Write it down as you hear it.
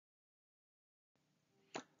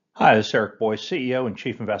Hi, this is Eric Boyce, CEO and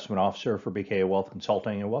Chief Investment Officer for BKA Wealth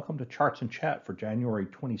Consulting, and welcome to Charts and Chat for January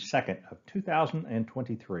 22nd of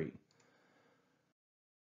 2023.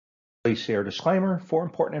 Please see our disclaimer for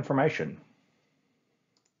important information.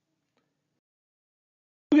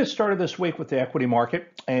 We get started this week with the equity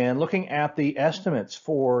market and looking at the estimates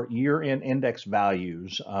for year-end index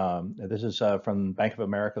values. This is from Bank of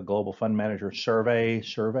America Global Fund Manager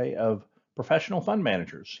survey of professional fund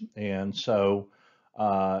managers. And so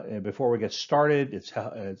before we get started, it's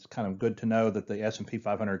kind of good to know that the S&P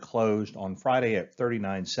 500 closed on Friday at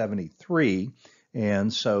 3973.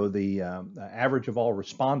 And so the average of all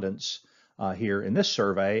respondents here in this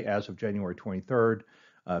survey as of January 23rd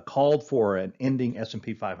called for an ending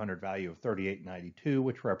S&P 500 value of 3892,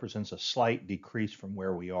 which represents a slight decrease from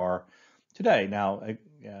where we are today. Now,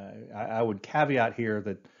 I would caveat here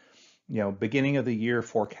that beginning of the year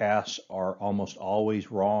forecasts are almost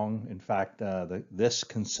always wrong. In fact, this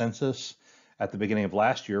consensus at the beginning of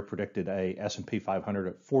last year predicted a S&P 500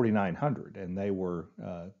 at 4,900, and they were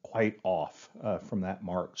quite off from that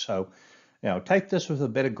mark. So, take this with a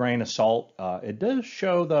bit of grain of salt. It does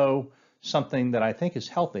show, though, something that I think is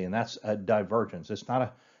healthy, and that's a divergence. It's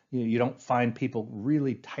not you don't find people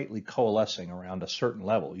really tightly coalescing around a certain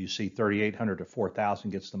level. You see 3,800 to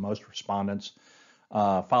 4,000 gets the most respondents,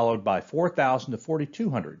 followed by 4,000 to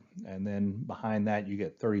 4,200, and then behind that you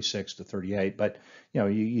get 36 to 38. But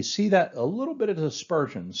you see that a little bit of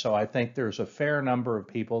dispersion. So I think there's a fair number of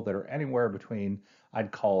people that are anywhere between,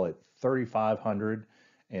 I'd call it 3,500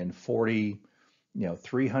 and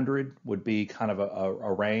 300 would be kind of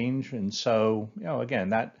a range. And so, again,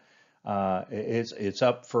 that it's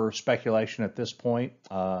up for speculation at this point.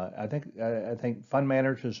 I think fund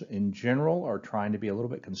managers in general are trying to be a little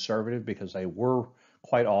bit conservative because they were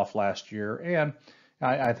quite off last year, and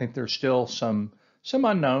I think there's still some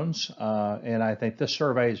unknowns. And I think this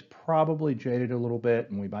survey is probably jaded a little bit,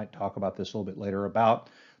 and we might talk about this a little bit later about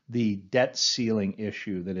the debt ceiling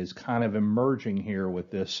issue that is kind of emerging here with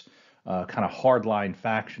this kind of hardline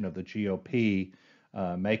faction of the GOP,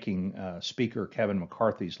 making Speaker Kevin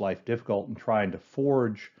McCarthy's life difficult and trying to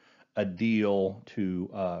forge a deal to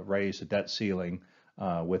raise the debt ceiling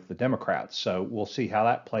with the Democrats. So we'll see how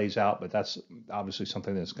that plays out, but that's obviously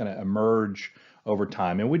something that's going to emerge over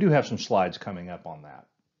time. And we do have some slides coming up on that.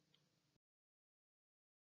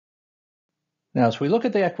 Now, as we look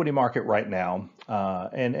at the equity market right now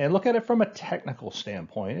and look at it from a technical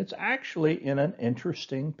standpoint, it's actually in an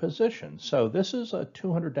interesting position. So this is a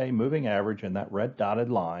 200-day moving average in that red dotted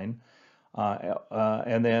line.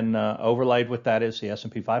 And then overlaid with that is the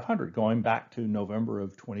S&P 500 going back to November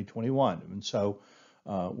of 2021. And so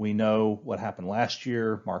we know what happened last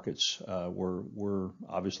year. Markets were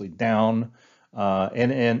obviously down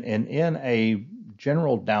and in a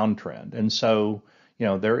general downtrend. And so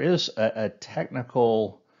there is a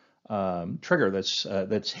technical trigger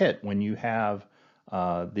that's hit when you have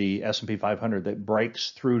the S&P 500 that breaks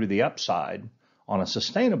through to the upside on a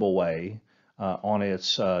sustainable way on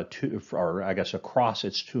its across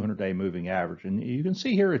its 200-day moving average. And you can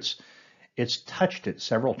see here it's touched it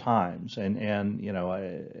several times. And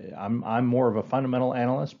I'm more of a fundamental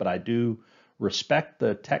analyst, but I do respect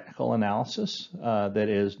the technical analysis that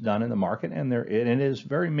is done in the market, and it is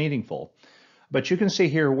very meaningful. But you can see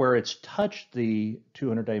here where it's touched the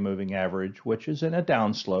 200-day moving average, which is in a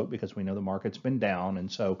downslope because we know the market's been down. And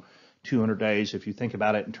so 200 days, if you think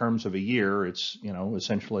about it in terms of a year, it's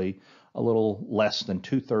essentially a little less than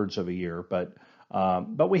 2/3 of a year. But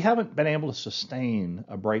we haven't been able to sustain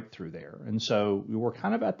a breakthrough there. And so we were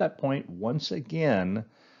kind of at that point once again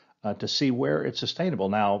to see where it's sustainable.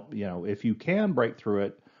 Now, if you can break through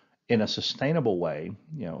it in a sustainable way,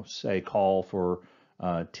 say call for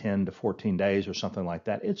 10 to 14 days or something like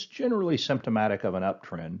that, it's generally symptomatic of an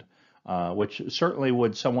uptrend, which certainly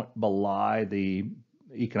would somewhat belie the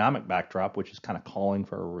economic backdrop, which is kind of calling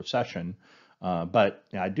for a recession. But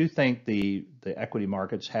I do think the equity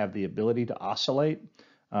markets have the ability to oscillate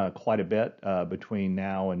quite a bit between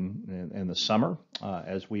now and the summer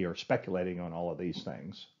as we are speculating on all of these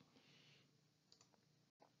things.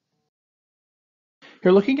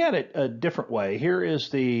 Here, looking at it a different way, here is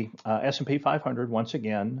the S&P 500 once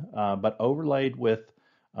again, but overlaid with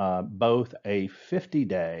both a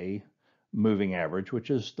 50-day moving average, which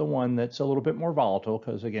is the one that's a little bit more volatile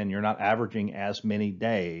because, again, you're not averaging as many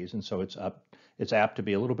days, and so it's apt to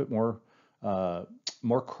be a little bit more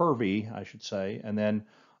curvy, I should say. And then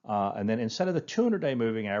instead of the 200-day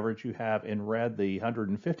moving average, you have in red the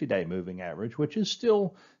 150-day moving average, which is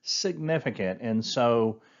still significant. And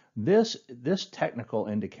so this technical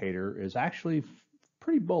indicator is actually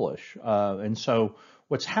pretty bullish. And so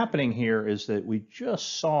what's happening here is that we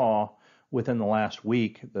just saw within the last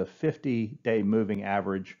week the 50-day moving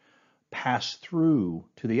average pass through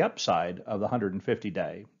to the upside of the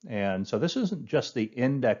 150-day. And so this isn't just the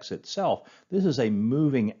index itself, this is a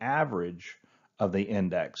moving average of the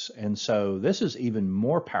index. And so this is even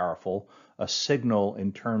more powerful, a signal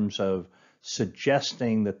in terms of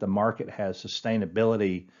suggesting that the market has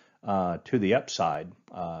sustainability to the upside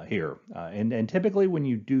here. And typically when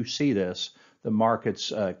you do see this, the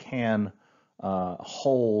markets can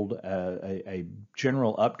hold a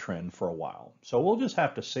general uptrend for a while. So we'll just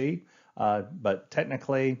have to see. But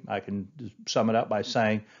technically, I can sum it up by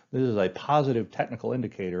saying this is a positive technical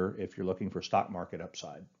indicator if you're looking for stock market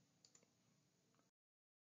upside.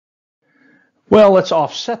 Well, let's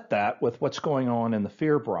offset that with what's going on in the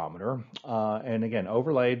fear barometer. And again,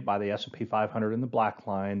 overlaid by the S&P 500 in the black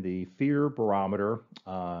line, the fear barometer,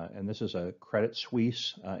 and this is a Credit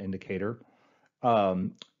Suisse indicator.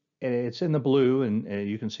 And it's in the blue, and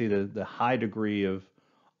you can see the high degree of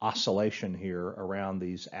oscillation here around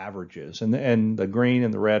these averages, and the green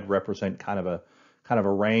and the red represent kind of a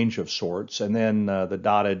range of sorts, and then the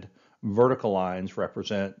dotted vertical lines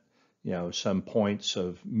represent some points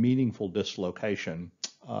of meaningful dislocation,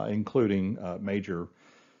 including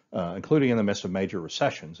including in the midst of major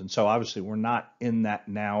recessions. And so obviously we're not in that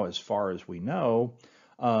now as far as we know,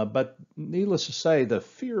 but needless to say, the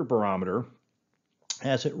fear barometer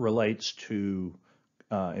as it relates to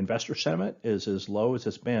investor sentiment is as low as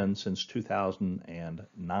it's been since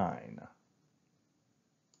 2009.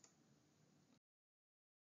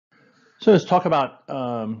 So let's talk about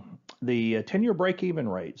the 10-year break-even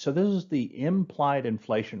rate. So this is the implied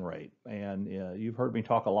inflation rate. And you've heard me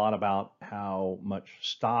talk a lot about how much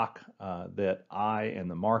stock that I and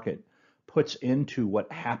the market puts into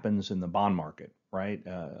what happens in the bond market, right?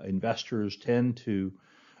 Investors tend to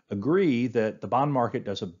agree that the bond market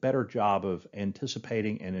does a better job of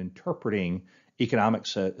anticipating and interpreting economic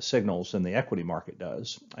signals than the equity market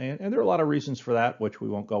does. And there are a lot of reasons for that, which we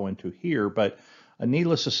won't go into here, but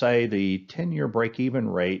needless to say, the 10-year break-even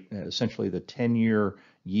rate, essentially the 10-year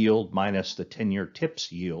yield minus the 10-year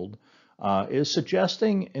TIPS yield, is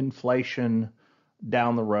suggesting inflation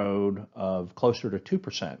down the road of closer to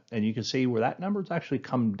 2%. And you can see where that number's actually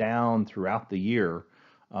come down throughout the year.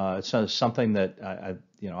 It's something that I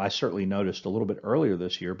certainly noticed a little bit earlier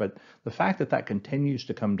this year, but the fact that that continues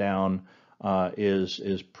to come down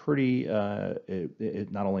is pretty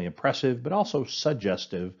not only impressive but also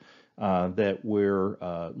suggestive that we're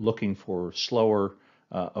looking for slower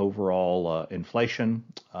overall inflation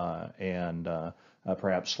and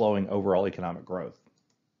perhaps slowing overall economic growth.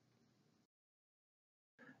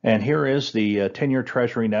 And here is the 10-year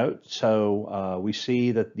Treasury note. So we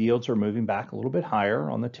see that the yields are moving back a little bit higher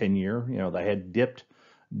on the 10-year. They had dipped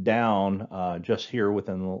down just here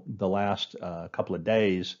within the last couple of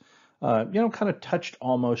days. Kind of touched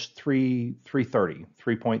almost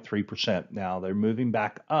 3.3%. Now they're moving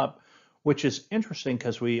back up, which is interesting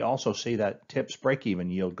because we also see that TIPS break-even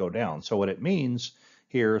yield go down. So what it means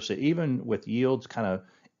here is that even with yields kind of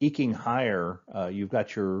eking higher, you've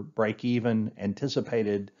got your break-even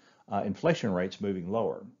anticipated inflation rates moving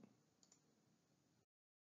lower.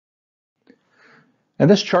 And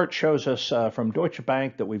this chart shows us from Deutsche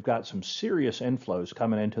Bank that we've got some serious inflows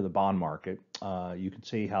coming into the bond market. You can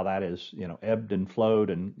see how that is, ebbed and flowed.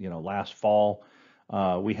 And last fall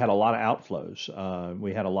we had a lot of outflows.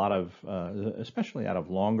 We had a lot of, especially out of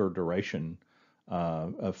longer duration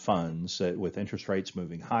of funds that with interest rates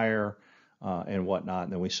moving higher. And whatnot.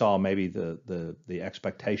 And then we saw maybe the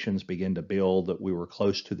expectations begin to build that we were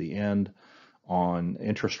close to the end on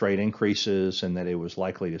interest rate increases and that it was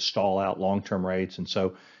likely to stall out long-term rates. And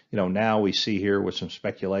so, now we see here with some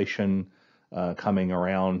speculation coming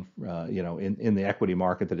around, in the equity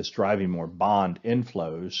market that is driving more bond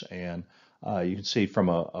inflows. And you can see from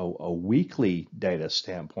a weekly data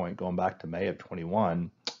standpoint, going back to May of 21,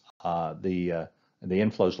 the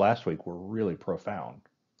inflows last week were really profound.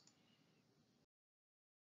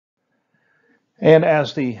 And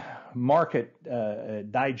as the market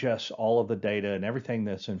digests all of the data and everything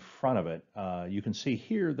that's in front of it, you can see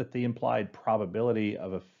here that the implied probability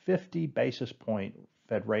of a 50 basis point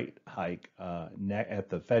Fed rate hike at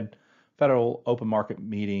the Federal Open Market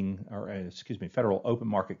meeting, Federal Open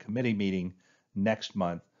Market Committee meeting next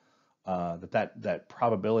month, that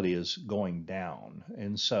probability is going down.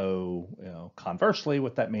 And so, conversely,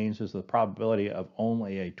 what that means is the probability of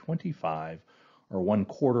only a 25 or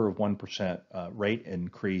 1/4% rate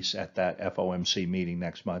increase at that FOMC meeting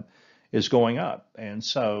next month is going up. And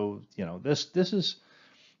so, this is,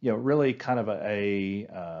 really kind of a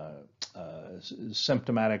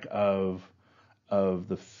symptomatic of of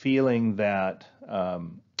the feeling that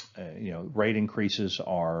rate increases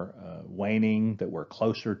are waning, that we're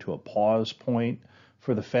closer to a pause point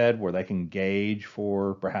for the Fed where they can gauge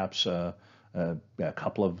for perhaps a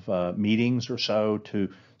couple of meetings or so to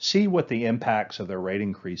see what the impacts of their rate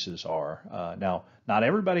increases are. Now, not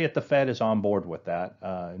everybody at the Fed is on board with that.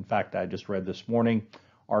 In fact, I just read this morning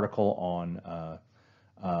article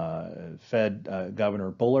on Fed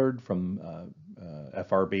Governor Bullard from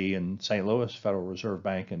FRB in St. Louis, Federal Reserve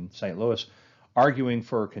Bank in St. Louis, arguing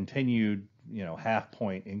for continued,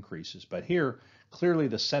 half-point increases. But here, clearly,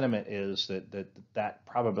 the sentiment is that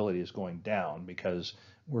probability is going down because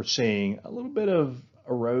we're seeing a little bit of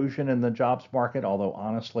erosion in the jobs market, although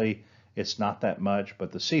honestly, it's not that much.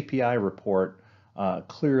 But the CPI report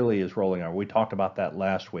clearly is rolling over. We talked about that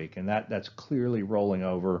last week, and that's clearly rolling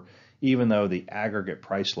over, even though the aggregate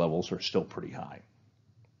price levels are still pretty high.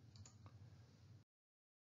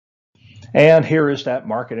 And here is that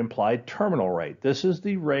market implied terminal rate. This is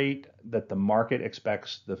the rate that the market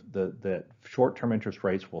expects that short-term interest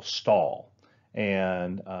rates will stall.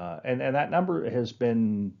 And that number has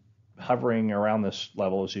been hovering around this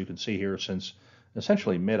level, as you can see here, since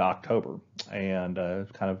essentially mid-October, and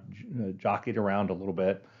kind of jockeyed around a little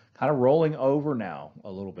bit, kind of rolling over now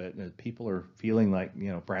a little bit. And people are feeling like,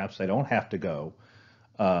 perhaps they don't have to go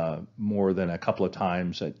more than a couple of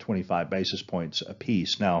times at 25 basis points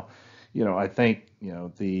apiece. Now, I think,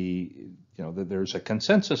 there's a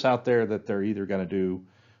consensus out there that they're either going to do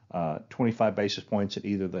 25 basis points at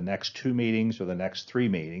either the next 2 meetings or the next 3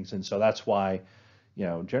 meetings. And so that's why,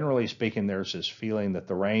 generally speaking, there's this feeling that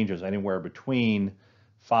the range is anywhere between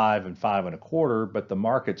 5 and 5.25, but the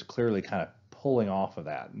market's clearly kind of pulling off of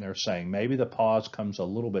that. And they're saying maybe the pause comes a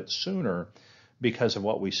little bit sooner because of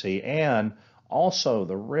what we see, and also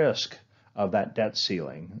the risk of that debt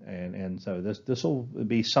ceiling. And so this will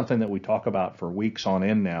be something that we talk about for weeks on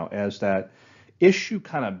end now as that issue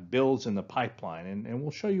kind of builds in the pipeline. And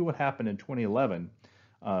we'll show you what happened in 2011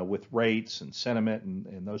 with rates and sentiment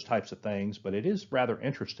and those types of things. But it is rather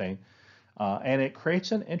interesting. And it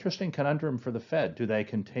creates an interesting conundrum for the Fed. Do they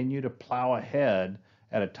continue to plow ahead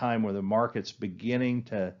at a time where the market's beginning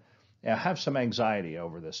to have some anxiety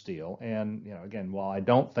over this deal? And, again, while I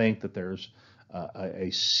don't think that there's a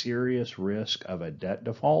serious risk of a debt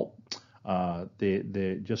default,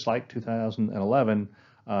 just like 2011,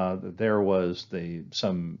 there was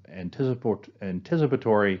some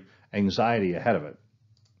anticipatory anxiety ahead of it.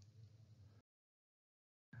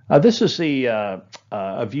 This is a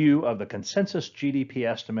view of the consensus GDP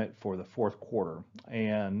estimate for the fourth quarter,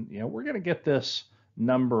 and we're going to get this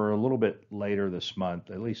number a little bit later this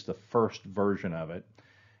month, at least the first version of it.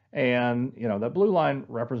 And the blue line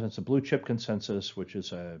represents a blue chip consensus, which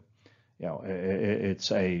is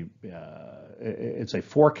it's a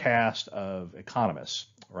forecast of economists,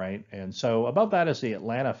 right? And so above that is the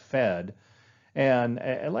Atlanta Fed, and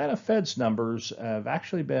Atlanta Fed's numbers have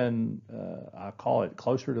actually been, I call it,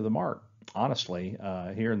 closer to the mark, honestly,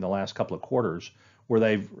 here in the last couple of quarters, where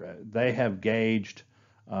they have gauged.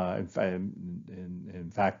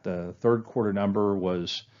 In fact, the third quarter number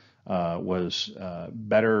was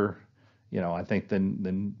better, I think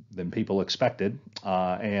than people expected,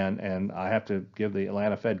 and I have to give the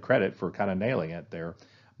Atlanta Fed credit for kind of nailing it there.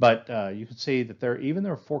 But you can see that even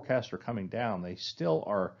their forecasts are coming down. They still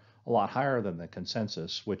are a lot higher than the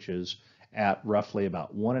consensus, which is at roughly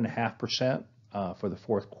about 1.5% for the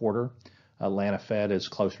fourth quarter. Atlanta Fed is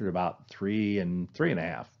closer to about 3 and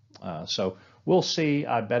 3.5. So we'll see.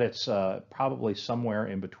 I bet it's probably somewhere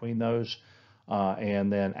in between those.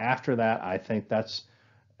 And then after that, I think that's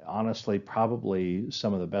honestly probably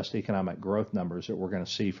some of the best economic growth numbers that we're going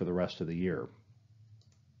to see for the rest of the year.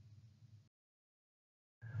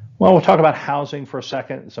 Well, we'll talk about housing for a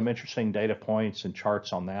second. Some interesting data points and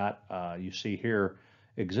charts on that. You see here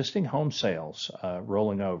existing home sales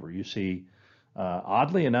rolling over. You see,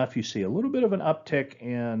 oddly enough, you see a little bit of an uptick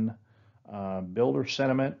in builder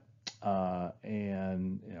sentiment.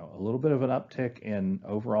 And a little bit of an uptick in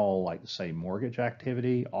overall, like say, mortgage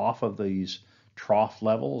activity off of these trough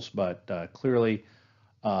levels, but clearly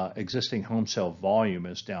existing home sale volume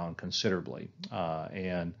is down considerably.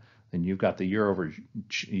 And then you've got the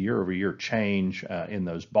year-over-year change in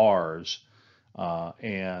those bars,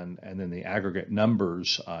 and then the aggregate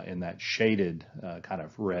numbers in that shaded kind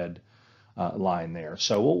of red line there.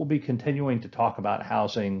 So we'll be continuing to talk about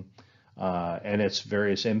housing and its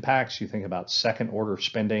various impacts. You think about second order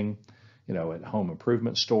spending, at home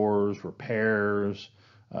improvement stores, repairs,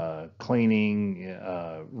 cleaning,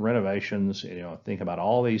 renovations, think about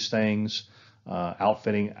all these things,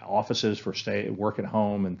 outfitting offices for work at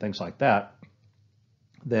home and things like that,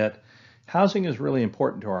 that housing is really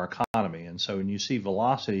important to our economy. And so when you see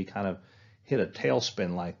velocity kind of hit a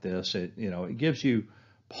tailspin like this, it gives you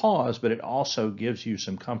pause, but it also gives you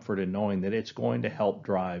some comfort in knowing that it's going to help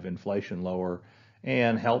drive inflation lower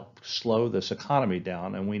and help slow this economy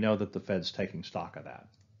down. And we know that the Fed's taking stock of that.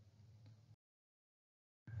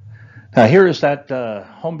 Now, here is that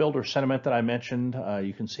home builder sentiment that I mentioned.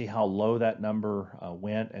 You can see how low that number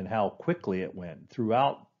went and how quickly it went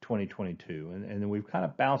throughout 2022. And then we're kind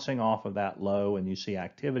of bouncing off of that low, and you see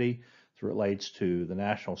activity as it relates to the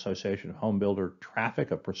National Association of Home Builder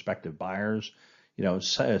traffic of prospective buyers.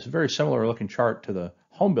 It's a very similar looking chart to the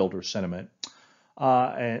home builder sentiment.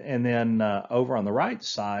 And then over on the right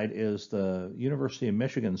side is the University of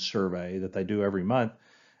Michigan survey that they do every month.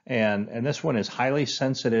 And this one is highly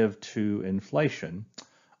sensitive to inflation.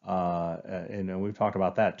 And we've talked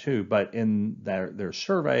about that too. But in their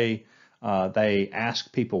survey, they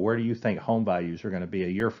ask people, where do you think home values are going to be a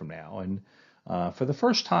year from now? And for the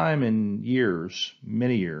first time in years,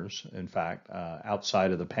 many years, in fact,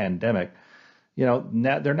 outside of the pandemic,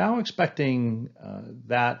 they're now expecting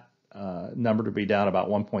that number to be down about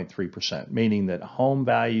 1.3%, meaning that home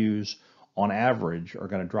values on average are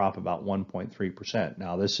going to drop about 1.3%.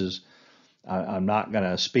 Now, I'm not going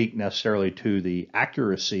to speak necessarily to the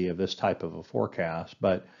accuracy of this type of a forecast,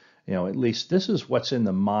 but at least this is what's in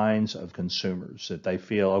the minds of consumers, that they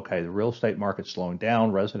feel, okay, the real estate market's slowing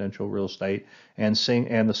down, residential real estate and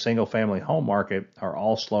the single family home market are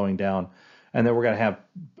all slowing down, and that we're going to have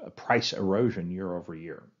price erosion year over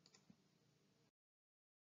year.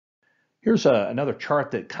 Here's another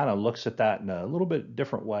chart that kind of looks at that in a little bit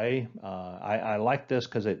different way. I like this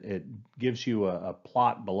because it gives you a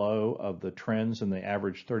plot below of the trends in the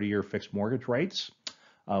average 30-year fixed mortgage rates,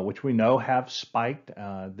 which we know have spiked.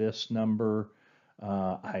 This number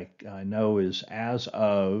I know is as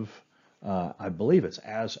of, I believe it's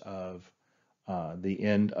as of the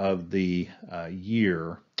end of the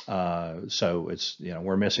year. So it's,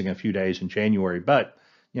 we're missing a few days in January, but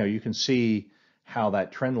you can see how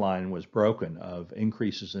that trend line was broken of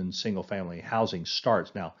increases in single family housing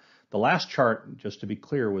starts. Now, the last chart, just to be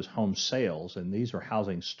clear, was home sales, and these are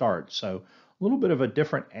housing starts. So a little bit of a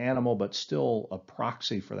different animal, but still a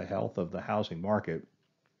proxy for the health of the housing market.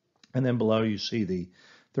 And then below you see the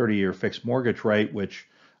 30-year fixed mortgage rate, which,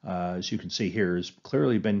 as you can see here, has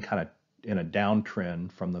clearly been kind of in a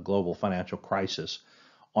downtrend from the global financial crisis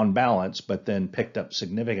on balance, but then picked up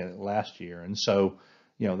significantly last year. And so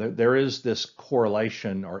there is this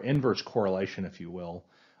correlation, or inverse correlation, if you will,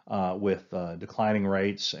 with declining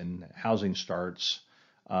rates and housing starts,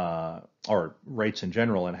 or rates in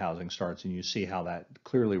general and housing starts, and you see how that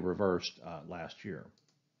clearly reversed last year.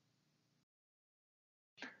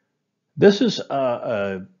 This is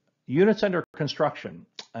units under construction,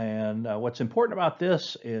 and what's important about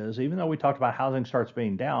this is, even though we talked about housing starts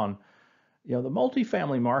being down, the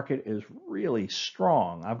multifamily market is really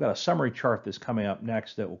strong. I've got a summary chart that's coming up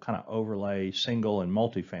next that will kind of overlay single and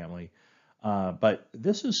multifamily. But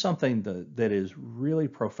this is something that is really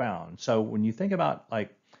profound. So when you think about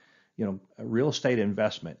real estate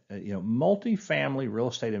investment, multifamily real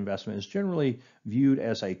estate investment is generally viewed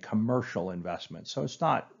as a commercial investment. So it's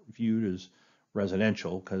not viewed as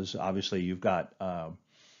residential, because obviously you've got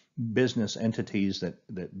business entities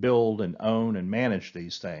that build and own and manage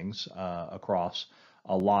these things across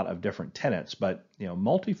a lot of different tenants. But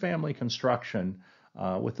multifamily construction,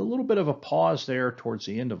 with a little bit of a pause there towards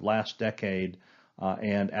the end of last decade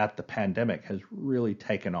and at the pandemic, has really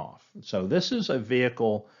taken off. So this is a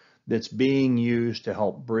vehicle that's being used to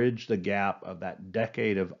help bridge the gap of that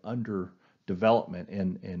decade of underdevelopment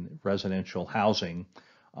in residential housing,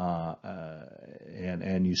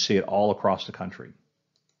 and you see it all across the country.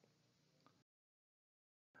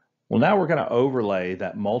 Well, now we're going to overlay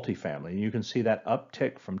that multifamily. You can see that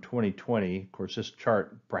uptick from 2020. Of course, this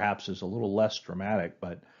chart perhaps is a little less dramatic,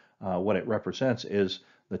 but what it represents is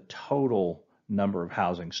the total number of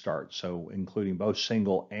housing starts, so including both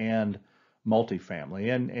single and multifamily.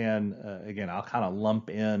 And again, I'll kind of lump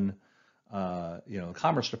in, the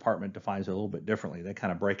Commerce Department defines it a little bit differently. They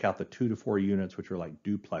kind of break out the 2 to 4 units, which are like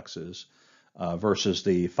duplexes, versus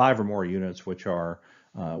the 5 or more units, which are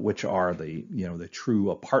the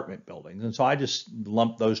true apartment buildings. And so I just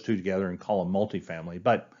lump those two together and call them multifamily.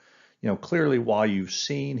 But clearly, while you've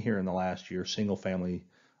seen here in the last year single family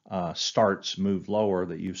starts move lower,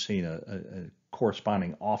 that you've seen a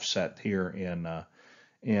corresponding offset here in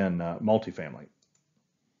multifamily.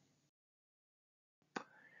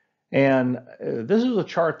 And this is a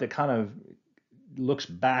chart that kind of looks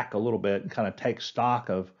back a little bit and kind of takes stock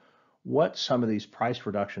of what some of these price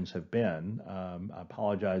reductions have been. I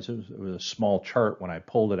apologize, it was a small chart when I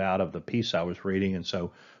pulled it out of the piece I was reading, and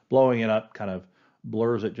so blowing it up kind of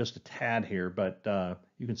blurs it just a tad here, but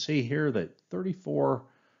you can see here that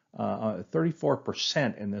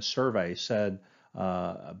 34% in this survey said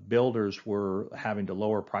builders were having to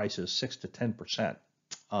lower prices 6 to 10%,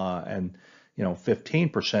 and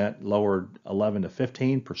 15% lowered 11 to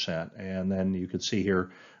 15%, and then you can see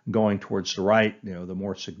here going towards the right, the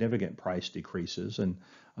more significant price decreases. And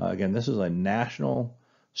again, this is a national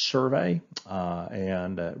survey,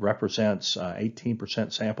 and represents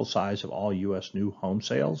 18% sample size of all U.S. new home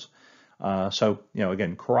sales. So,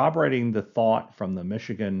 again, corroborating the thought from the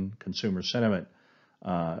Michigan Consumer Sentiment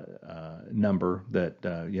number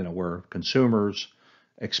that, where consumers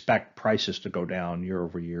expect prices to go down year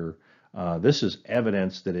over year. This is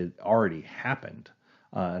evidence that it already happened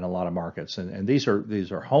in a lot of markets, and these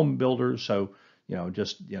are home builders. So,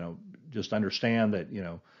 just understand that,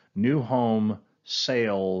 new home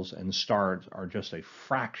sales and starts are just a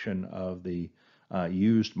fraction of the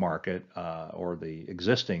used market, or the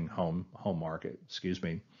existing home market, excuse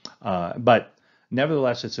me. But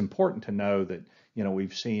nevertheless, it's important to know that,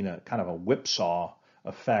 we've seen a kind of a whipsaw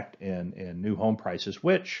effect in new home prices,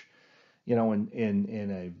 which,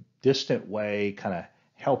 in a distant way kind of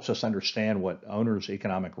helps us understand what owner's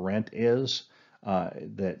economic rent is,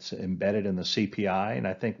 that's embedded in the CPI. And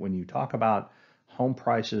I think when you talk about home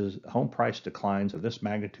price declines of this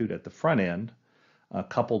magnitude at the front end,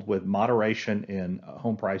 coupled with moderation in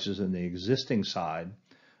home prices in the existing side,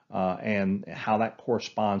 and how that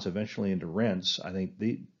corresponds eventually into rents, I think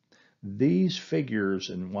these figures,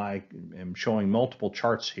 and why I'm showing multiple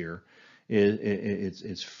charts here,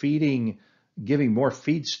 it's giving more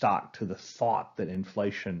feedstock to the thought that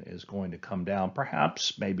inflation is going to come down,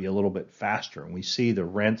 perhaps maybe a little bit faster. And we see the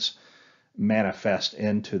rents manifest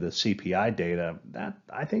into the CPI data.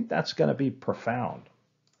 I think that's going to be profound.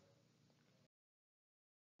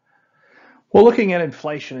 Well, looking at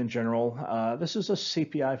inflation in general, this is a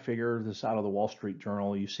CPI figure. This is out of the Wall Street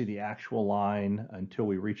Journal. You see the actual line until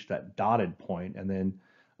we reach that dotted point, and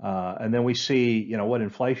then we see, what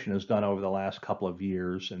inflation has done over the last couple of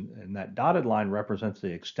years, and that dotted line represents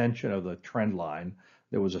the extension of the trend line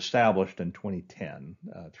that was established in 2010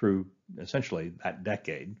 through essentially that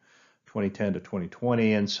decade, 2010 to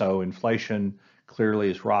 2020. And so inflation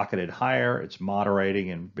clearly is rocketed higher. It's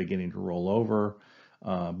moderating and beginning to roll over.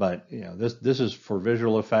 But this is for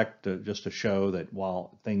visual effect, just to show that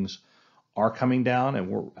while things are coming down,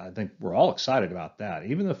 and I think we're all excited about that.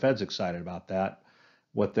 Even the Fed's excited about that.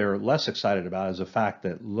 What they're less excited about is the fact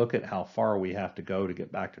that look at how far we have to go to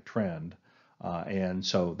get back to trend. And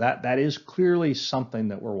so that is clearly something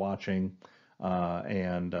that we're watching,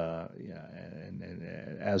 and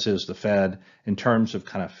as is the Fed, in terms of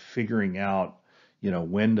kind of figuring out,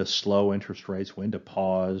 when to slow interest rates, when to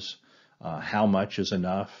pause, how much is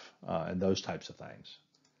enough, and those types of things.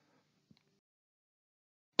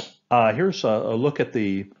 Here's a look at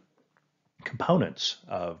the components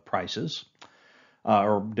of prices,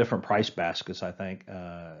 or different price baskets, I think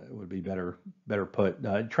would be better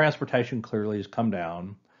put. Transportation clearly has come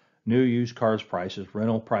down. New used cars prices,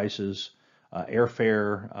 rental prices,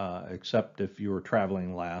 airfare, except if you were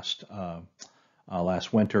traveling last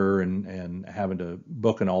winter and having to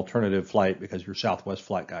book an alternative flight because your Southwest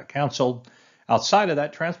flight got canceled. Outside of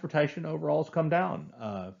that, transportation overall has come down.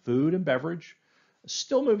 Food and beverage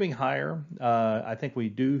still moving higher. I think we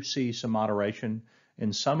do see some moderation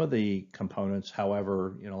in some of the components.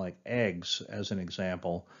 However, like eggs, as an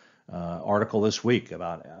example, article this week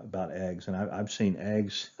about eggs, and I've seen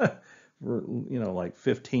eggs for like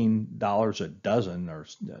 $15 a dozen or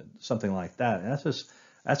something like that. And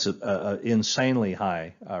that's insanely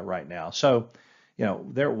high right now. So,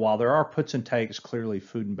 while there are puts and takes, clearly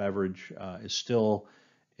food and beverage is still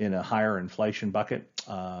in a higher inflation bucket.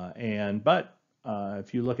 But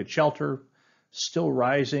if you look at shelter, still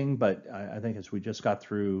rising, but I think as we just got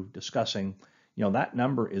through discussing, that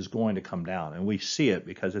number is going to come down, and we see it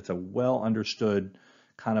because it's a well understood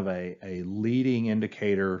kind of a leading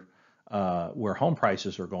indicator where home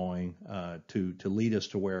prices are going to lead us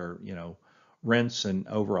to where rents and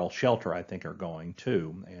overall shelter, I think, are going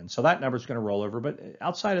too. And so that number is going to roll over. But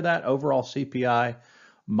outside of that, overall CPI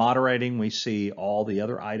moderating. We see all the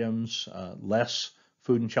other items, less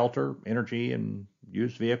food and shelter, energy, and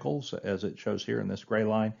used vehicles, as it shows here in this gray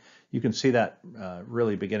line. You can see that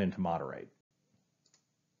really beginning to moderate.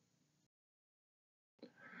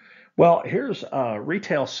 Well, here's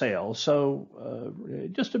retail sales. So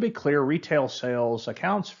just to be clear, retail sales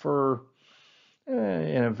accounts for,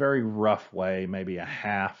 in a very rough way, maybe a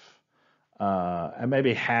half and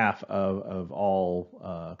maybe half of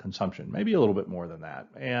all consumption, maybe a little bit more than that.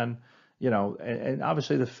 And and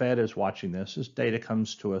obviously the Fed is watching this. This data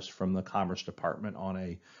comes to us from the Commerce Department on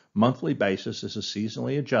a monthly basis. This is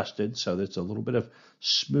seasonally adjusted, so there's a little bit of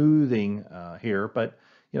smoothing here. But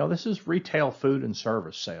this is retail food and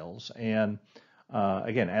service sales, and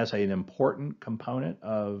again, as an important component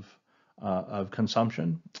of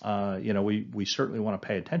consumption, we certainly want to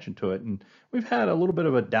pay attention to it. And we've had a little bit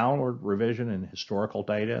of a downward revision in historical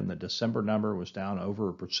data, and the December number was down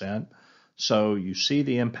over 1%. So you see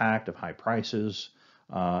the impact of high prices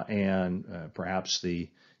and perhaps the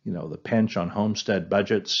pinch on homestead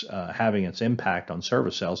budgets having its impact on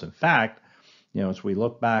service sales. In fact, as we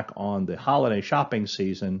look back on the holiday shopping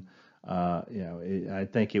season, I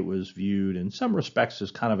think it was viewed in some respects as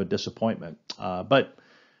kind of a disappointment. But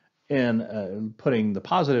in putting the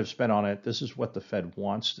positive spin on it, this is what the Fed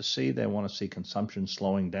wants to see. They want to see consumption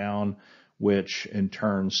slowing down, which in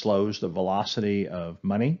turn slows the velocity of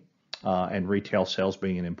money. And retail sales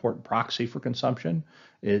being an important proxy for consumption.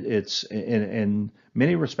 It's in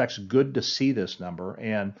many respects good to see this number.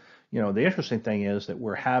 And the interesting thing is that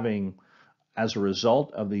we're having, as a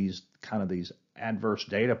result of these adverse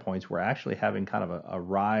data points, we're actually having kind of a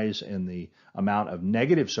rise in the amount of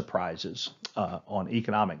negative surprises on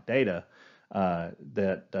economic data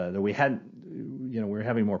that we hadn't. We're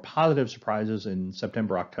having more positive surprises in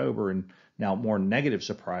September, October, and now more negative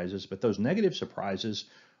surprises. But those negative surprises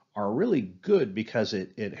are really good because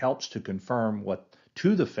it helps to confirm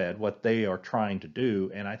to the Fed what they are trying to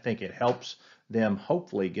do, and I think it helps them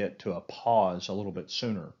hopefully get to a pause a little bit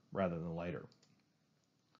sooner rather than later.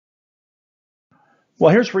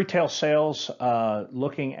 Well, here's retail sales,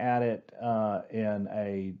 looking at it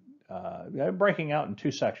breaking out in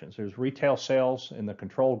two sections. There's retail sales in the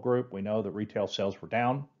control group. We know that retail sales were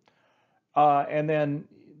down, and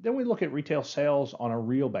then we look at retail sales on a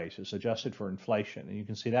real basis, adjusted for inflation. And you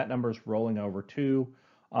can see that number is rolling over too,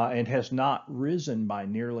 and has not risen by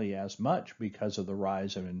nearly as much because of the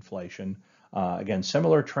rise of inflation. Again,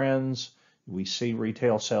 similar trends. We see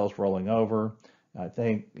retail sales rolling over. I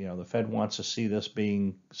think the Fed wants to see this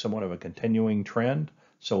being somewhat of a continuing trend,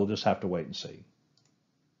 so we'll just have to wait and see.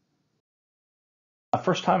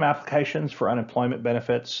 First-time applications for unemployment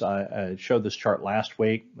benefits. I showed this chart last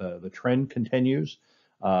week. The trend continues.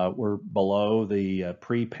 We're below the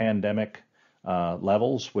pre-pandemic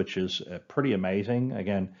levels, which is pretty amazing.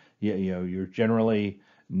 Again, you're generally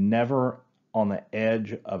never on the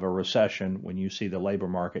edge of a recession when you see the labor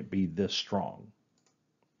market be this strong.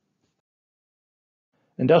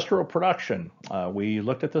 Industrial production. We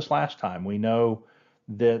looked at this last time. We know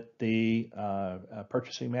that the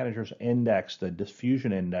Purchasing Managers Index, the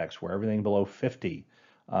diffusion index, where everything below 50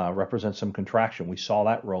 represents some contraction. We saw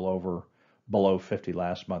that roll over below 50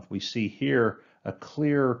 last month. We see here a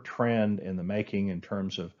clear trend in the making in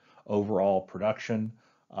terms of overall production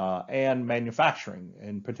and manufacturing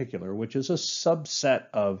in particular, which is a subset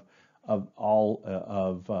of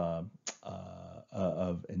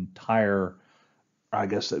entire. I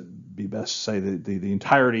guess it'd be best to say the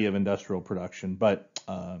entirety of industrial production, but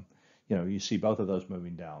you see both of those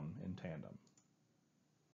moving down in tandem.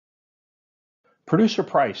 Producer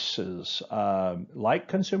prices, like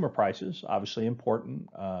consumer prices, obviously important.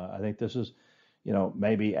 I think this is,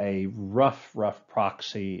 maybe a rough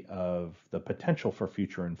proxy of the potential for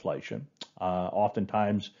future inflation.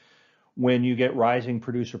 Oftentimes, when you get rising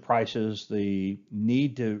producer prices, the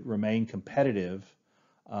need to remain competitive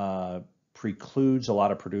precludes a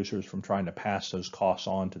lot of producers from trying to pass those costs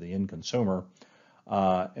on to the end consumer.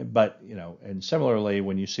 But and similarly,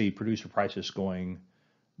 when you see producer prices going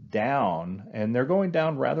down, and they're going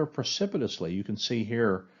down rather precipitously, you can see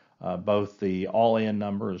here both the all-in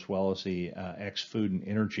number as well as the ex-food and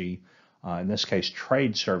energy, in this case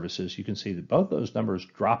trade services. You can see that both those numbers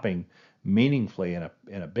dropping meaningfully in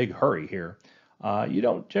a big hurry here. You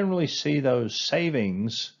don't generally see those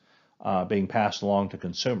savings being passed along to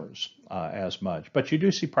consumers as much, but you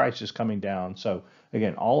do see prices coming down. So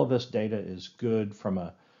again, all of this data is good from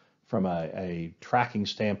a tracking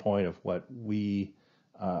standpoint of what we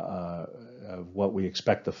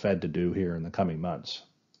expect the Fed to do here in the coming months.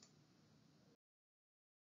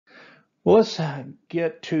 Well, let's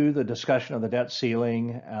get to the discussion of the debt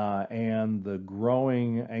ceiling and the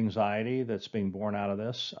growing anxiety that's being born out of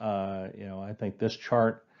this. I think this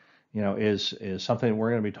chart, is something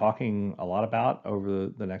we're going to be talking a lot about over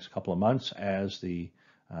the next couple of months as the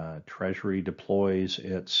Treasury deploys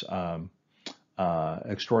its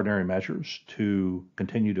extraordinary measures to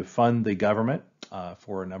continue to fund the government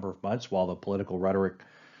for a number of months while the political rhetoric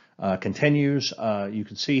continues. You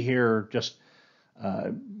can see here just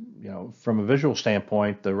from a visual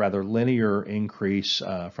standpoint, the rather linear increase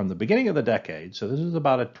from the beginning of the decade. So this is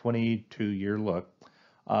about a 22-year look.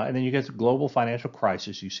 And then you get the global financial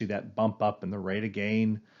crisis. You see that bump up in the rate of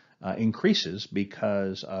gain increases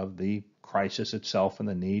because of the crisis itself and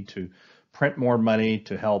the need to print more money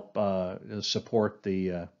to help support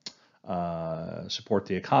the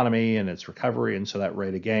economy and its recovery. And so that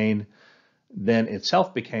rate of gain then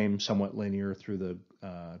itself became somewhat linear through the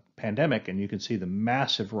pandemic, and you can see the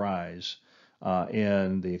massive rise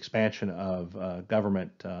in the expansion of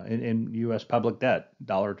government in U.S. public debt,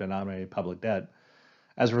 dollar-denominated public debt,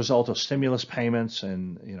 as a result of stimulus payments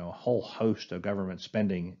and a whole host of government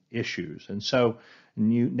spending issues. And so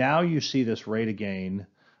now you see this rate of gain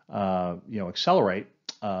accelerate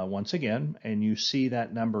once again, and you see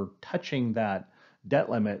that number touching that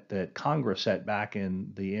debt limit that Congress set back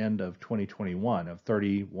in the end of 2021 of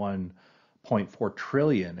 31.4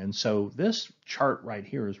 trillion. And so this chart right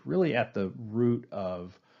here is really at the root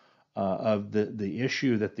of the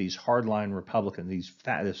issue that these hardline Republicans,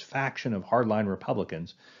 this faction of hardline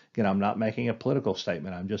Republicans, again, I'm not making a political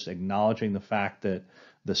statement. I'm just acknowledging the fact that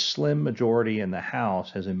the slim majority in the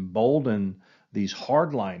House has emboldened these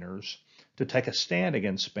hardliners to take a stand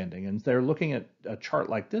against spending. And they're looking at a chart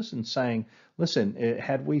like this and saying, listen,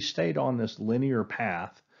 had we stayed on this linear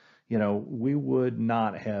path, we would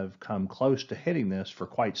not have come close to hitting this for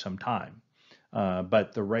quite some time.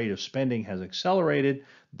 But the rate of spending has accelerated.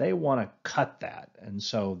 They want to cut that. And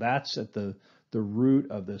so that's at the root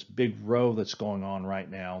of this big row that's going on right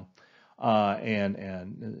now.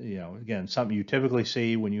 Again, something you typically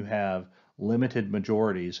see when you have limited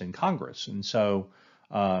majorities in Congress. And so,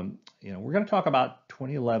 we're going to talk about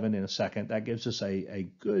 2011 in a second. That gives us a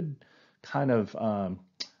good kind of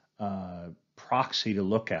proxy to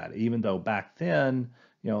look at, even though back then,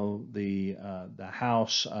 the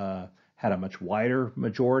House had a much wider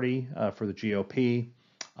majority for the GOP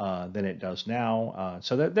than it does now.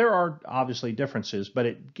 So there are obviously differences, but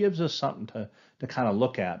it gives us something to kind of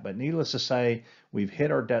look at. But needless to say, we've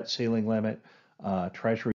hit our debt ceiling limit.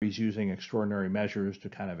 Treasury is using extraordinary measures to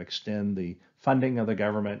kind of extend the funding of the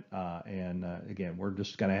government. Again, we're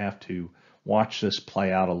just going to have to watch this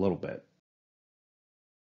play out a little bit.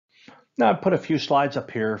 Now, I put a few slides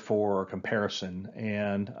up here for comparison,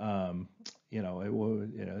 and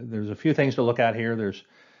there's a few things to look at here. There's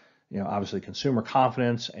obviously consumer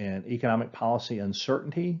confidence and economic policy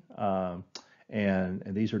uncertainty, and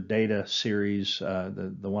these are data series.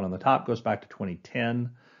 The one on the top goes back to 2010.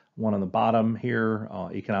 One on the bottom here,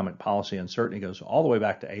 economic policy uncertainty, goes all the way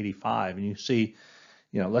back to 85. And you see,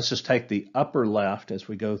 let's just take the upper left as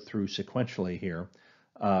we go through sequentially here.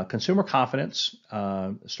 Consumer confidence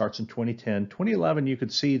starts in 2010. 2011, you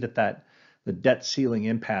could see that the debt ceiling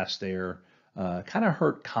impasse there kind of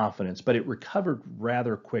hurt confidence, but it recovered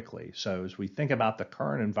rather quickly. So as we think about the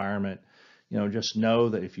current environment, just know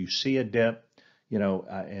that if you see a dip,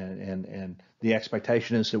 and the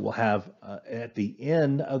expectation is that we'll have at the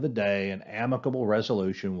end of the day an amicable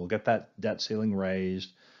resolution. We'll get that debt ceiling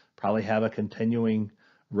raised, probably have a continuing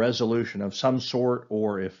resolution of some sort,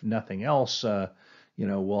 or if nothing else,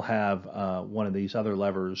 we'll have one of these other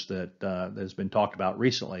levers that has been talked about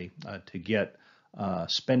recently to get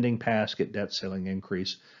spending passed, get debt ceiling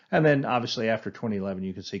increase. And then obviously after 2011,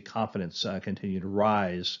 you can see confidence continue to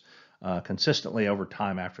rise consistently over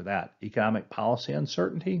time after that. Economic policy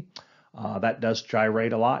uncertainty, that does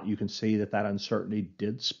gyrate a lot. You can see that uncertainty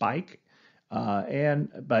did spike,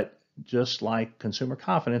 but just like consumer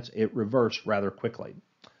confidence, it reversed rather quickly.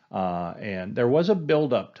 And there was a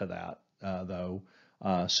buildup to that, though.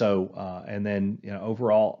 And then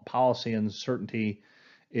overall policy uncertainty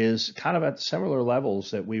is kind of at similar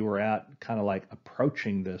levels that we were at, kind of like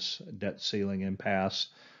approaching this debt ceiling impasse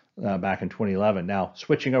back in 2011. Now,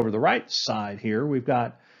 switching over the right side here, we've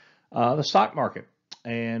got the stock market,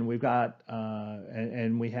 and we've got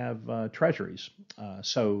and we have treasuries,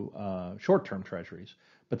 short-term treasuries.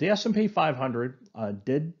 But the S&P 500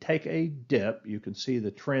 did take a dip. You can see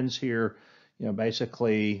the trends here.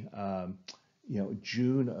 Basically,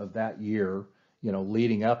 June of that year,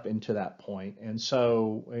 leading up into that point. And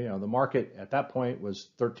so, the market at that point was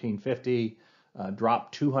 1350,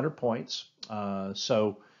 dropped 200 points.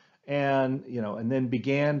 And then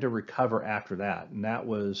began to recover after that. And that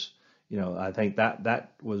was, I think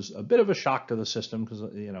that was a bit of a shock to the system, because,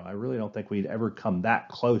 I really don't think we'd ever come that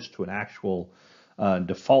close to an actual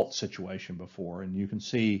default situation before. And you can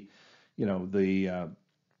see, looking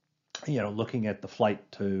at the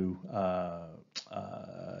flight to,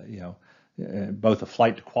 both a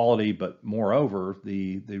flight to quality, but moreover,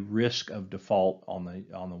 the risk of default on the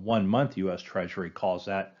 1 month U.S. Treasury caused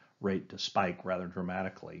that rate to spike rather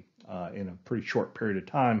dramatically. in a pretty short period of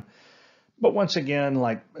time. But once again,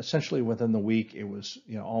 like essentially within the week, it was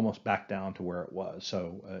almost back down to where it was.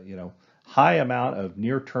 So high amount of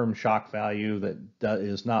near-term shock value that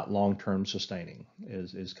is not long-term sustaining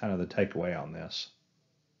is kind of the takeaway on this.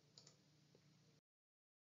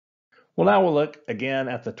 Well, now we'll look again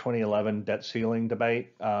at the 2011 debt ceiling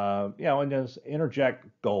debate, and just interject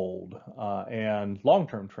gold and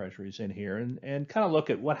long-term treasuries in here and kind of look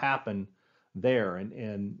at what happened there.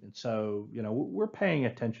 And so, we're paying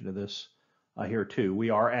attention to this here too.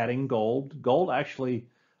 We are adding gold. Gold actually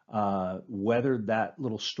weathered that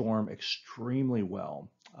little storm extremely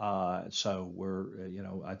well. So we're,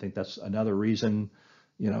 I think that's another reason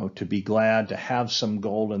to be glad to have some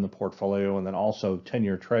gold in the portfolio, and then also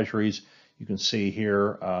 10-year treasuries. You can see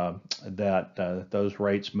here that those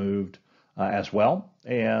rates moved as well.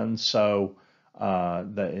 And so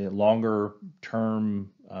the longer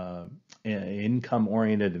term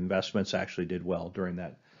income-oriented investments actually did well during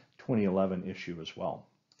that 2011 issue as well.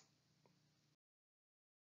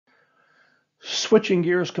 Switching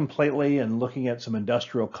gears completely and looking at some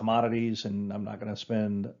industrial commodities, and I'm not going to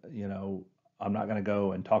spend, I'm not going to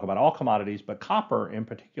go and talk about all commodities, but copper in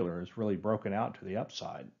particular is really broken out to the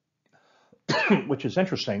upside, which is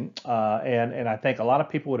interesting. And I think a lot of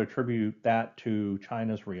people would attribute that to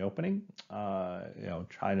China's reopening.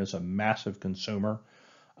 China's a massive consumer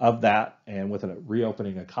of that, and with a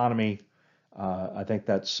reopening economy, I think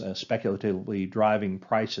that's speculatively driving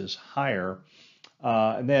prices higher.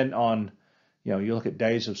 And then on you look at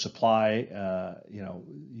days of supply,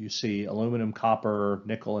 you see aluminum, copper,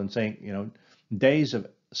 nickel, and zinc, days of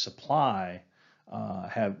supply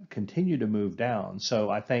have continued to move down. So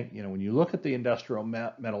I think, when you look at the industrial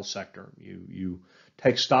metal sector, you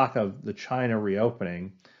take stock of the China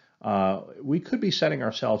reopening, we could be setting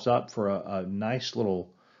ourselves up for a nice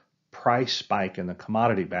little price spike in the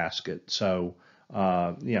commodity basket. So,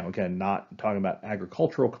 again, not talking about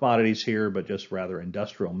agricultural commodities here, but just rather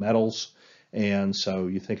industrial metals. And so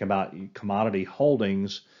you think about commodity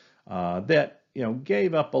holdings that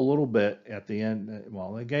gave up a little bit at the end.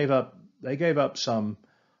 Well, they gave up some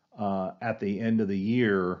at the end of the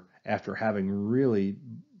year after having really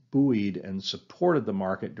buoyed and supported the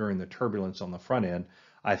market during the turbulence on the front end.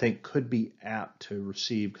 I think could be apt to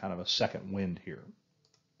receive kind of a second wind here.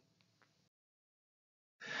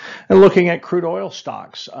 And looking at crude oil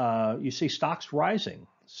stocks, you see stocks rising.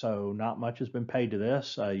 So not much has been paid to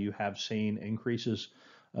this. You have seen increases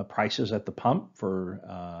prices at the pump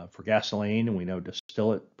for gasoline, and we know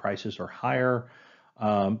distillate prices are higher.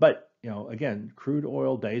 But again, crude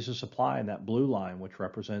oil days of supply and that blue line, which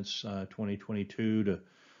represents 2022 to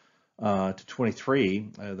 23,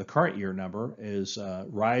 the current year number is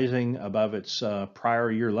rising above its prior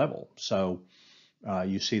year level. So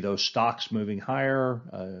you see those stocks moving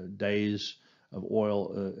higher, days of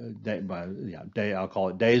oil, I'll call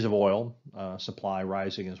it days of oil supply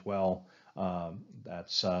rising as well.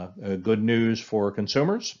 That's good news for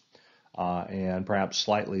consumers and perhaps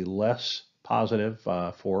slightly less positive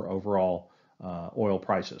for overall oil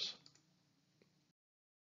prices.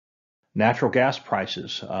 Natural gas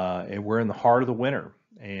prices, we're in the heart of the winter,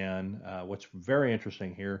 and what's very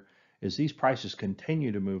interesting here is these prices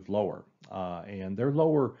continue to move lower, and they're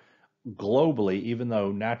lower globally, even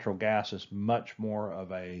though natural gas is much more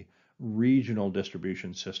of a regional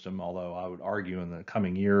distribution system, although I would argue in the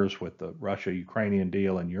coming years with the Russia-Ukrainian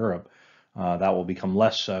deal in Europe, that will become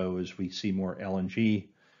less so as we see more LNG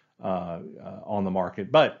on the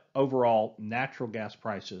market. But overall, natural gas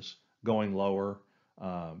prices going lower,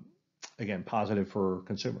 again, positive for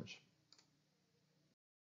consumers.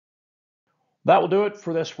 That will do it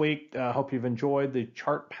for this week. I hope you've enjoyed the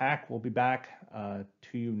chart pack. We'll be back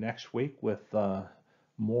to you next week with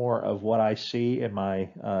more of what I see in my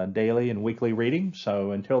daily and weekly reading.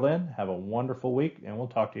 So until then, have a wonderful week, and we'll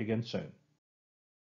talk to you again soon.